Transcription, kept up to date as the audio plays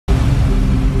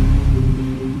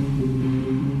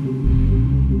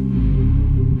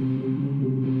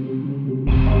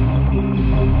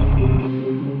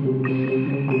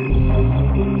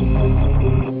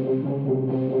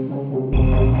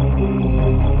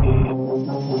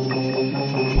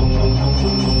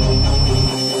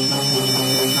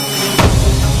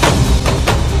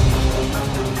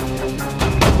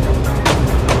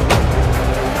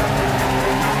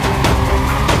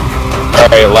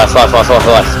Alright, less.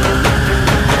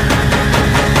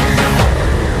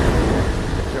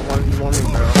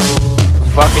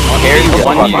 Fucking carry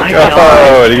one.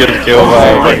 Oh, he gets killed by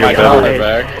a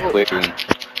back.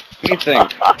 Anything.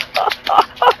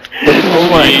 Oh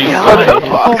my god.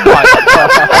 Oh my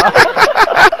god.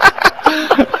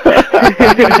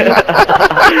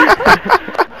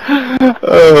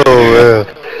 Oh man.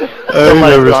 I've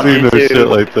never seen no shit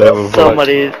like that before.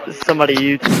 Somebody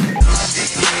YouTube.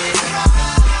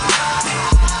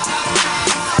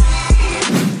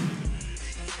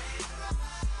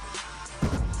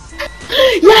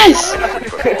 Yes!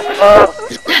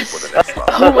 Yes!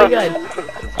 Oh my god.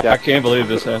 I can't believe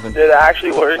this happened. Did it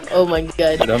actually work? Oh my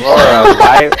god.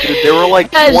 Dude, there were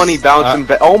like 20 bouncing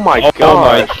oh my god. Oh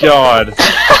my god.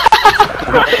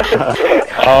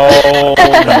 Oh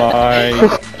my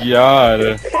god.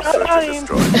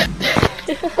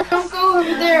 Don't go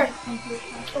over there.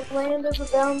 The land of the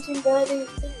bouncing betties.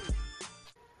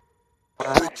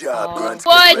 Good job, Grunts.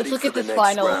 What? Ready Look for at the this next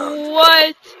final. round.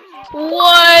 What?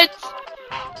 What?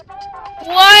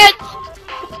 What?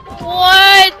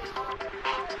 What?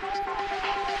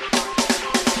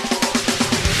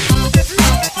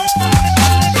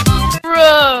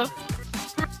 Bruh.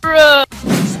 Bruh.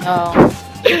 Oh.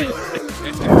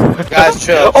 Guys,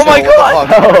 chill. Oh my god!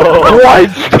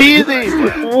 What? Easy!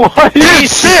 What? Dude,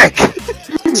 sick!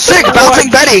 Sick!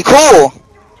 Bouncing Betty, cool!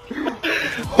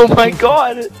 Oh my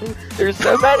god! There's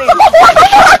so many!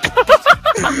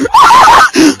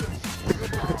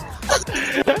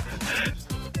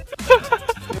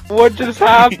 What just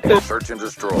happened? Search and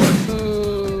destroy.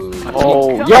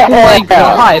 Oh, Yeah. Oh my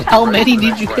god, how many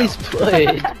did you guys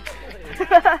put?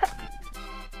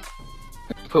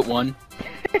 Put one.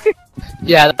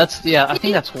 Yeah, I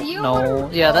think that's one. No,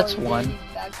 yeah, that's one.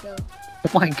 Oh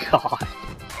my god.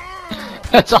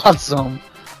 That's awesome.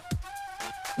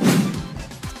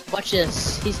 Watch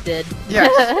this. He's dead. Yes.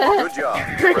 Good job.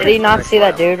 Did he not see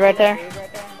that dude right there?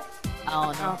 I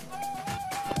don't know.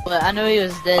 But I know he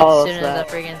was dead Oh, as soon as I that.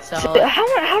 freaking saw So, it.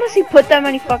 how does he put that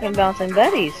many fucking bouncing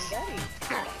betties?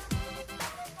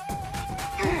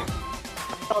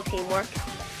 All teamwork.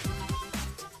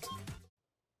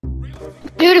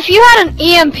 Dude, if you had an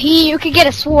EMP, you could get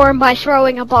a swarm by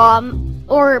throwing a bomb.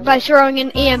 Or by throwing an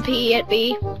EMP at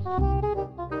B.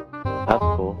 That's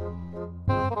cool.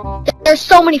 There's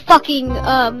so many fucking,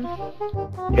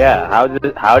 Yeah, how did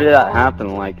that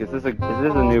happen? Like, is this a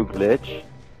new glitch?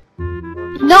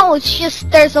 No, it's just,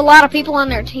 there's a lot of people on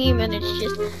their team, and it's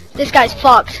just, this guy's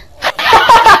fucked.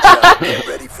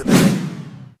 Ready for the next.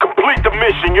 Complete the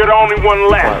mission, you're the only one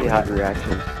left. Hot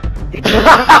reaction.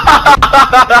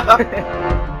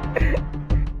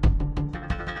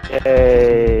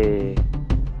 Yay!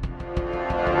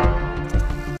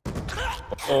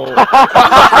 Oh.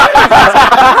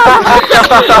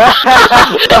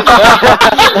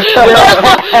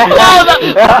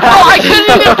 Oh, I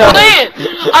couldn't even play it!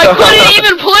 I couldn't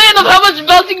even play it of how much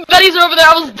bouncing betties are over there!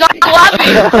 I was dying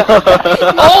laughing!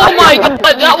 Oh my god,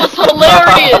 that was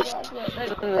hilarious!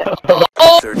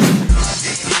 Oh.